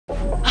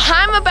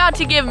I'm about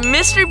to give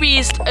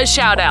MrBeast a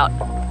shout out.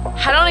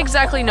 I don't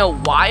exactly know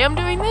why I'm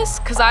doing this,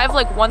 because I have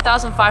like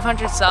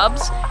 1,500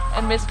 subs,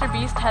 and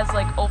MrBeast has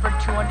like over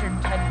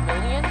 210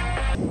 million.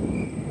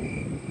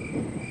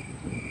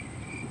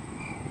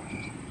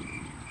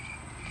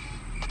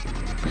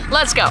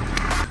 Let's go.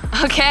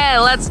 Okay,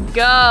 let's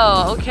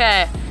go.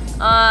 Okay,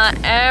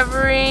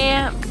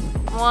 everyone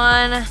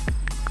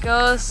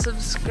go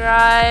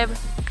subscribe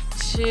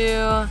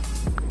to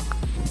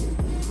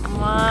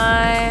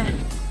my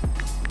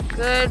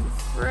good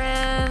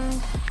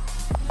friend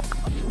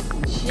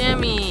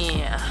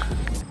Jimmy.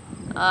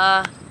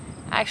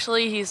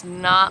 Actually, he's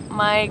not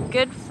my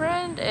good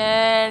friend,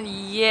 and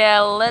yeah,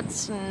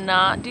 let's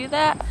not do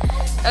that.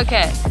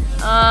 Okay,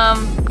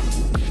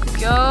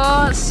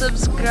 go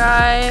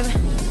subscribe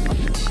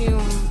to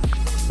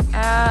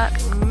at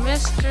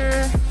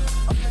MrBeast.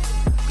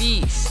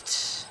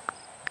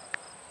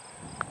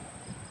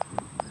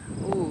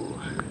 Ooh.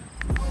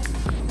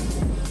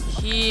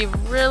 He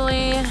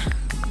really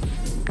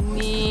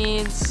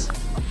needs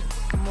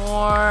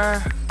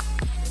more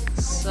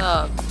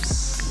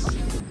subs,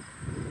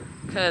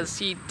 because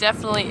he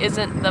definitely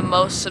isn't the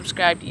most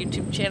subscribed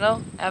YouTube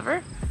channel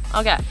ever.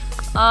 Okay,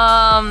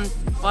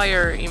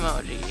 fire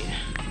emoji.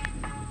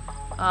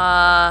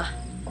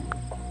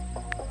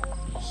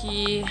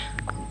 He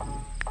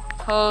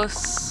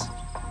posts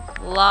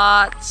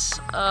lots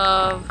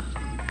of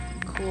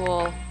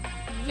cool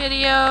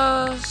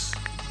videos,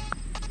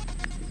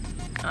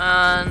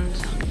 and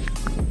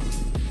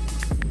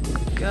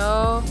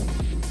go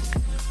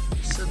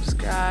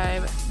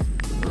subscribe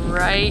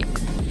right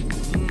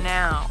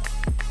now.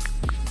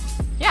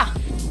 Yeah,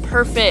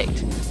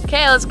 perfect.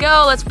 Okay, let's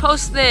go. Let's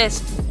post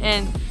this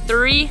in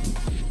 3,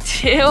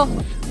 2,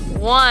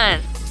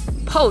 1.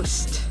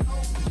 Post.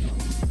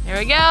 There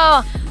we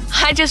go.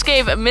 I just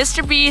gave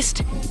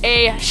MrBeast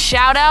a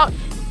shout out,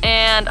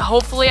 and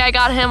hopefully I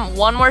got him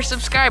one more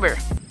subscriber.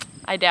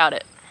 I doubt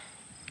it.